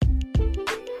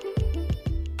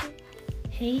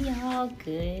Hey y'all,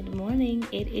 good morning.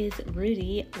 It is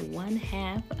Rudy, one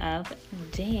half of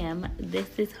Damn,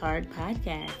 This Is Hard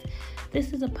podcast.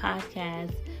 This is a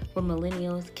podcast where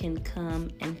millennials can come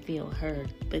and feel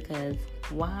heard because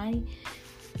why?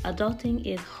 Adulting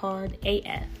is hard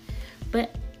AF.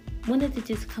 But wanted to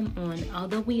just come on,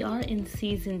 although we are in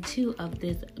season 2 of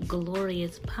this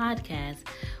glorious podcast,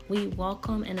 we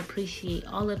welcome and appreciate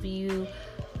all of you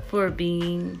for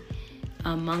being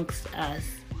amongst us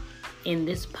in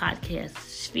this podcast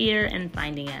sphere and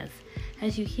finding us.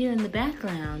 As you hear in the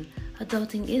background,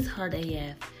 adulting is hard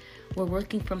AF. We're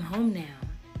working from home now.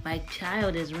 My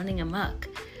child is running amok,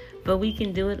 but we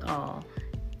can do it all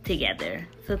together.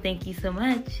 So thank you so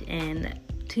much and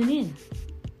tune in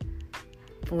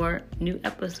for new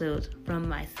episodes from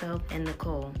myself and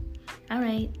Nicole. All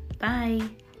right, bye.